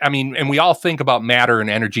is, and we all think about matter and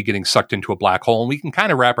energy getting sucked into a black hole, and we can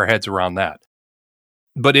kind of wrap our heads around that.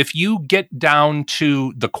 But if you get down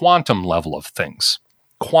to the quantum level of things,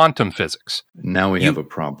 quantum physics. Now we have a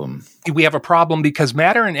problem. We have a problem because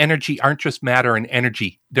matter and energy aren't just matter and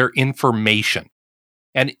energy, they're information.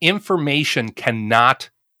 And information cannot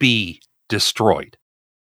be destroyed.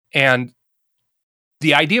 And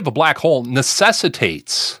the idea of a black hole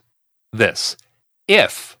necessitates this.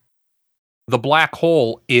 If the black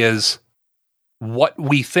hole is what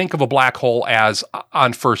we think of a black hole as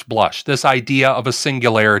on first blush, this idea of a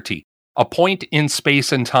singularity, a point in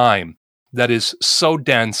space and time that is so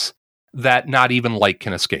dense that not even light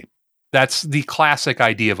can escape. That's the classic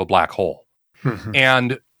idea of a black hole.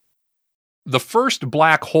 And the first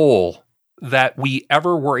black hole that we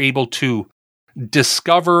ever were able to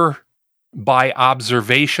discover by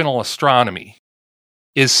observational astronomy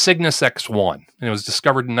is Cygnus X1. And it was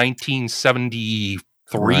discovered in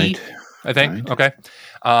 1973, I think. Right. Okay.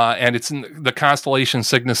 And it's in the constellation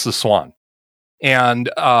Cygnus the Swan. And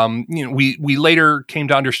we later came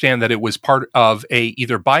to understand that it was part of a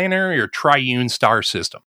either binary or triune star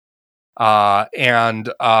system.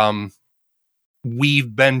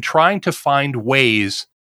 We've been trying to find ways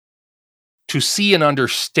to see and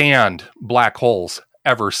understand black holes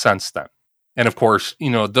ever since then. And of course,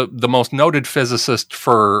 the most noted physicist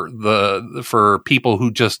for people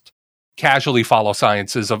who just casually follow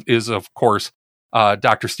science is of course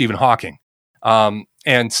Dr. Stephen Hawking.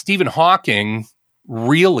 And Stephen Hawking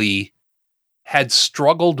really had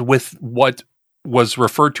struggled with what was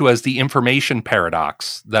referred to as the information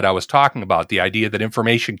paradox that I was talking about, the idea that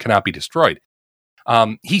information cannot be destroyed.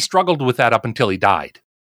 He struggled with that up until he died.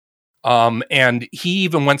 And he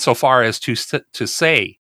even went so far as to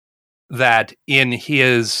say that in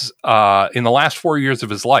his in the last 4 years of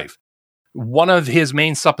his life, one of his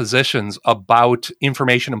main suppositions about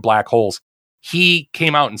information in black holes, he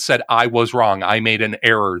came out and said, I was wrong. I made an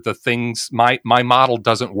error. My model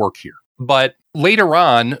doesn't work here. But later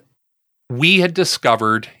on, we had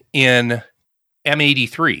discovered in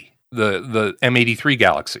M83, the M83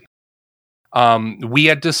 galaxy, we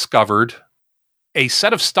had discovered a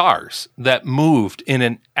set of stars that moved in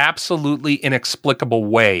an absolutely inexplicable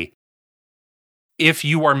way if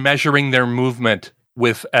you are measuring their movement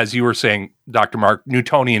with, as you were saying, Dr. Mark,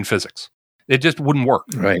 Newtonian physics. It just wouldn't work.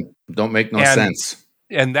 Right. Don't make no sense.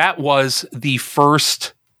 And that was the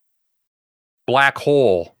first black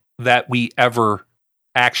hole that we ever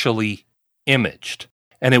actually imaged.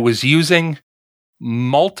 And it was using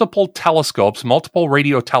multiple telescopes, multiple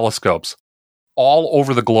radio telescopes all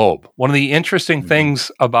over the globe. One of the interesting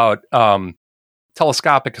things about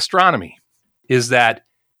telescopic astronomy is that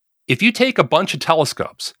if you take a bunch of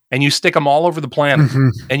telescopes and you stick them all over the planet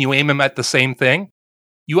and you aim them at the same thing,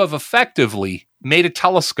 you have effectively made a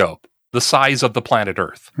telescope the size of the planet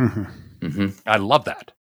Earth. I love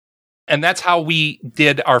that. And that's how we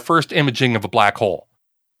did our first imaging of a black hole.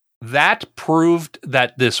 That proved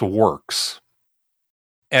that this works.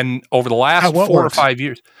 And over the last 4 or 5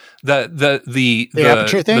 years, the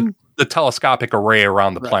aperture thing? The telescopic array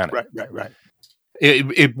around the planet. Right.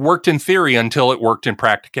 It worked in theory until it worked in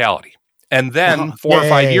practicality. And then 4 or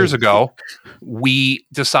 5 years ago, we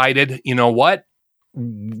decided, you know what?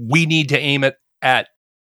 We need to aim it at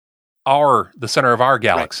the center of our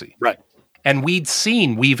galaxy. Right. And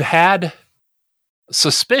we've had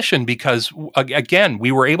suspicion because, again,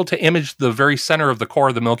 we were able to image the very center of the core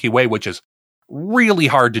of the Milky Way, which is really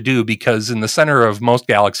hard to do because in the center of most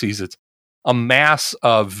galaxies, it's a mass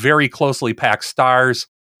of very closely packed stars,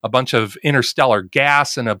 a bunch of interstellar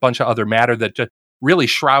gas, and a bunch of other matter that just really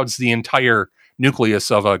shrouds the entire nucleus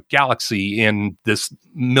of a galaxy in this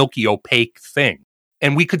milky opaque thing.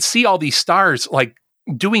 And we could see all these stars like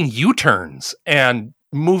doing U-turns and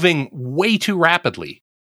moving way too rapidly.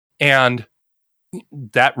 And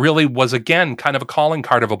that really was, again, kind of a calling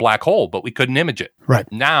card of a black hole, but we couldn't image it.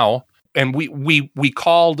 Right. Now, and we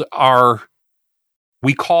called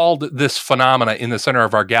this phenomena in the center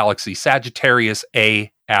of our galaxy Sagittarius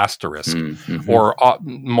A asterisk, or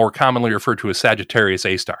more commonly referred to as Sagittarius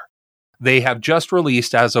A star. They have just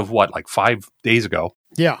released, as of 5 days ago,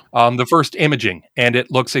 the first imaging, and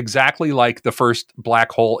it looks exactly like the first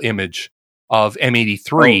black hole image of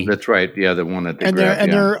M83. Oh, that's right. Yeah, the one that they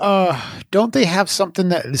they're don't they have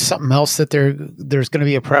something else that there's going to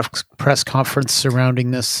be a press conference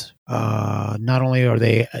surrounding this? Not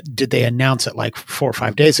only did they announce it 4 or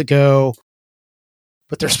 5 days ago,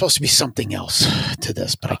 but there's supposed to be something else to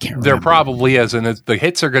this, but I can't remember. There probably is, and the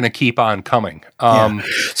hits are going to keep on coming.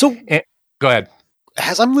 So go ahead.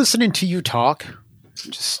 As I'm listening to you talk,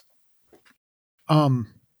 just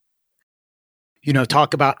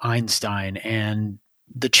talk about Einstein and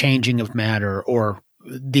the changing of matter or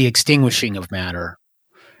the extinguishing of matter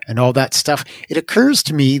and all that stuff, it occurs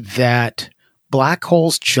to me that black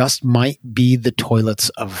holes just might be the toilets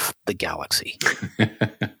of the galaxy.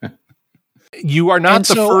 You are not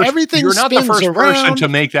the first. You're not the first person to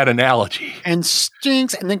make that analogy. and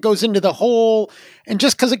stinks and then goes into the hole. And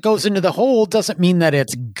just because it goes into the hole doesn't mean that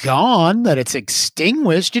it's gone, that it's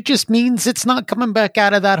extinguished. It just means it's not coming back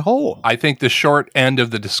out of that hole. I think the short end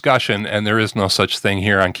of the discussion, and there is no such thing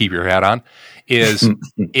here on Keep Your Hat On, is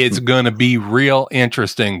it's going to be real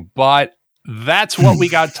interesting. But that's what we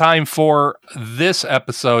got time for this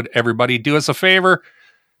episode. Everybody, do us a favor.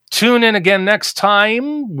 Tune in again next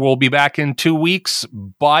time. We'll be back in 2 weeks.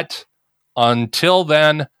 But until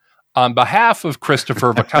then, on behalf of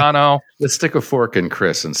Christopher Vacano, let's stick a fork in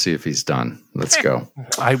Chris and see if he's done. Let's go.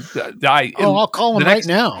 I'll call him right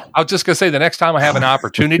now. I was just going to say, the next time I have an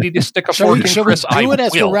opportunity to stick a fork in Chris, I will. Shall we do it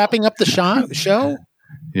as we're wrapping up the show?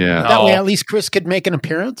 Yeah. That way, at least Chris could make an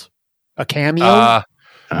appearance, a cameo.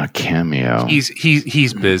 A cameo.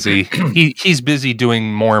 He's busy. He's busy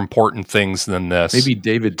doing more important things than this. Maybe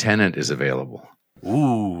David Tennant is available.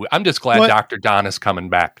 Ooh, I'm just glad Dr. Don is coming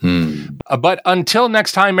back. But until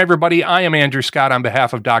next time, everybody, I am Andrew Scott on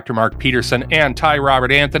behalf of Dr. Mark Peterson and Ty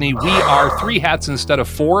Robert Anthony. We are 3 hats instead of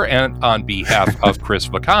 4, and on behalf of Chris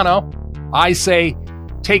Vacano, I say,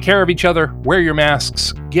 take care of each other, wear your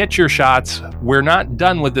masks, get your shots. We're not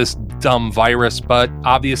done with this dumb virus, but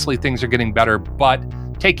obviously things are getting better. But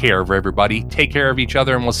take care of everybody, take care of each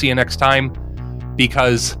other, and we'll see you next time,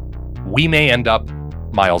 because we may end up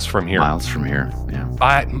miles from here. Miles from here, yeah.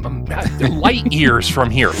 Light years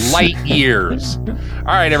from here. Light years. All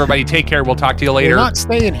right, everybody, take care. We'll talk to you later. We're not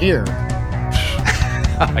staying here.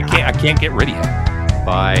 I can't get rid of you.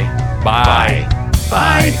 Bye. Bye.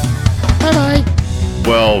 Bye. Bye-bye.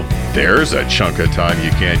 Well, there's a chunk of time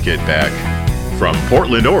you can't get back. From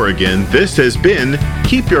Portland, Oregon, this has been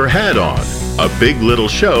Keep Your Hat On, a big little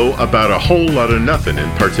show about a whole lot of nothing in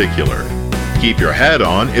particular. Keep Your Hat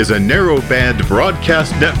On is a narrowband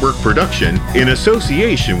broadcast network production in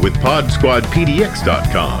association with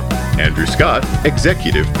PodSquadPDX.com. Andrew Scott,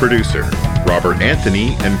 executive producer. Robert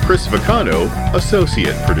Anthony and Chris Vacano,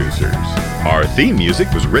 associate producers. Our theme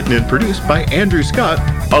music was written and produced by Andrew Scott,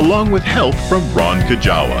 along with help from Ron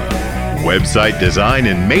Kajawa. Website design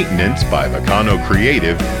and maintenance by Vacano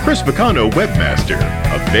Creative, Chris Vacano Webmaster.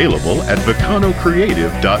 Available at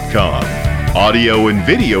VacanoCreative.com. Audio and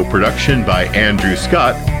video production by Andrew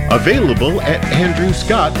Scott, available at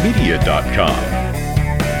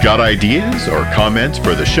AndrewScottMedia.com. Got ideas or comments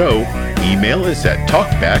for the show? Email us at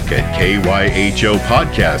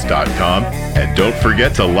talkback@kyhopodcast.com, and don't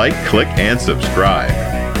forget to like, click, and subscribe.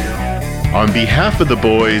 On behalf of the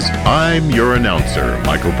boys, I'm your announcer,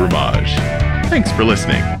 Michael Brumage. Thanks for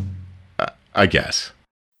listening. I guess.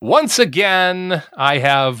 Once again, I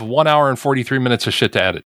have 1 hour and 43 minutes of shit to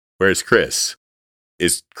edit. Where's Chris?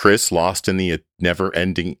 Is Chris lost in the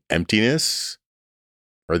never-ending emptiness?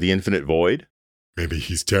 Or the infinite void? Maybe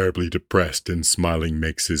he's terribly depressed and smiling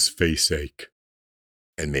makes his face ache.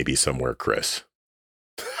 And maybe somewhere Chris.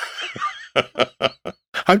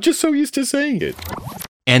 I'm just so used to saying it.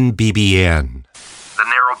 NBBN. The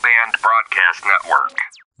Narrowband Broadcast Network.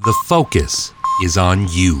 The focus is on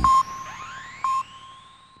you.